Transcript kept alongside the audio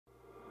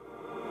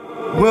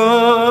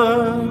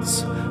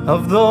Words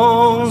of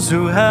those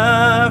who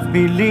have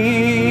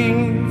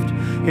believed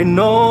in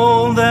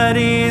all that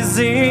is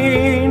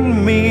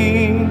in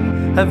me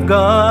have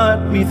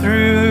got me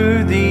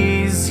through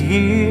these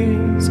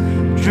years,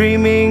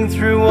 dreaming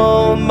through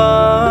all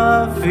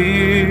my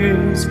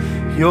fears.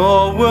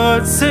 Your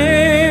word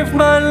saved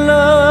my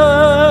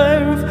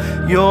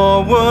life.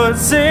 Your word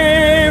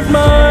saved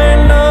my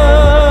life.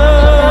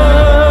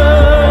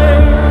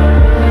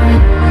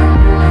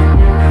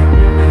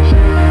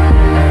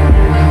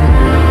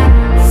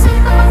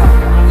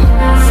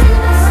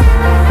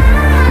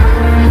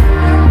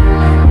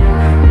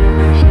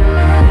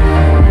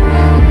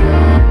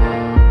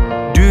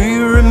 Do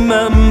you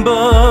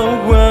remember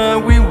where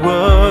we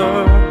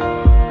were?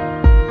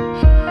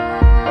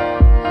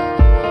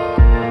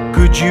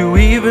 Could you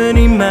even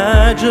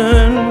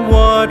imagine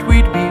what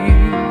we'd be?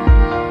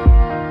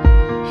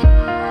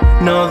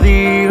 Now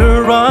the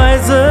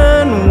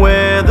horizon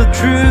where the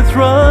truth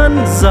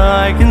runs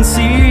I can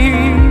see.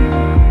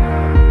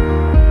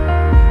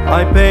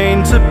 I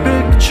paint a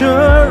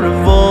picture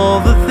of all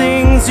the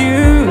things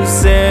you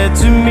said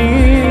to me.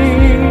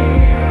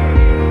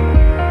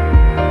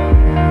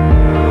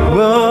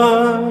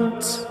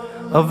 Words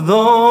of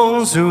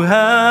those who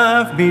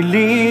have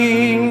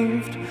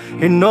believed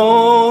in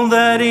all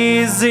that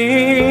is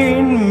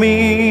in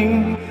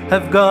me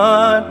have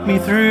got me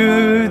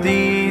through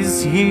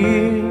these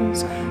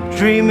years,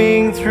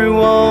 dreaming through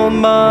all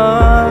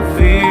my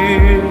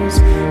fears.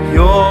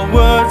 Your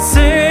word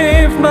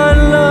saved my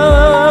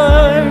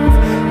life.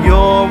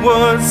 Your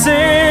word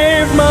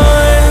saved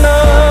my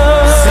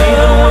life. Say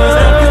the words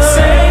that could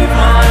save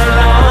my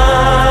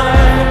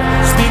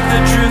life. Speak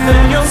the truth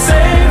and you'll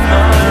save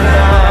my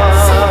life.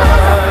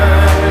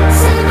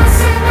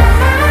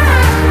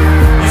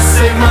 You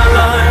save my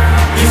life.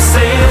 You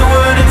say the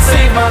word and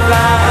save my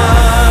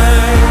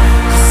life.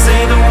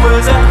 Say the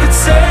words that could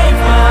save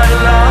my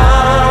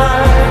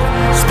life.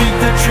 Speak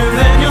the truth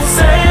and you'll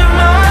save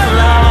my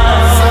life.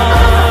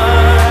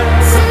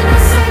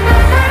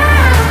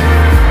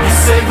 You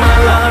save my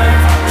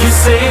life. You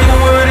say the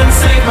word and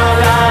save my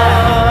life.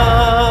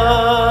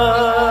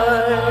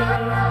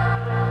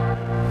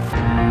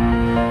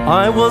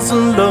 I was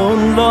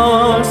alone,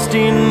 lost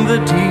in the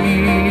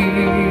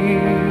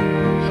deep,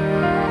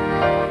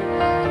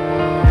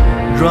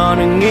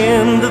 drowning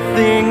in the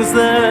things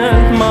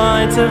that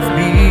might have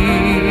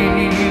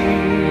been.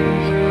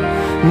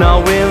 Now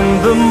in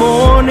the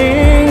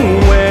morning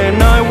when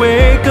I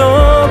wake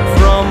up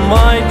from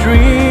my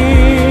dreams,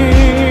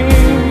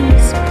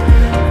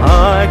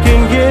 I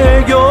can hear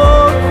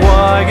your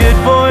quiet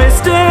voice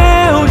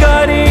still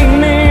guiding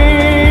me.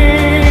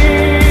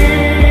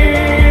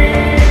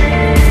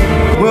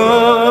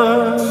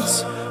 Words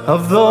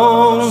of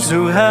those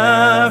who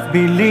have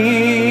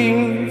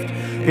believed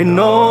in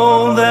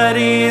all that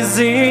is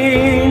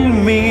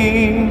in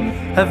me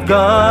have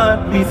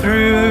got me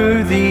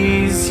through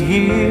these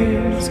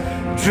years,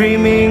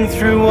 dreaming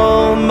through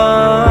all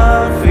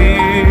my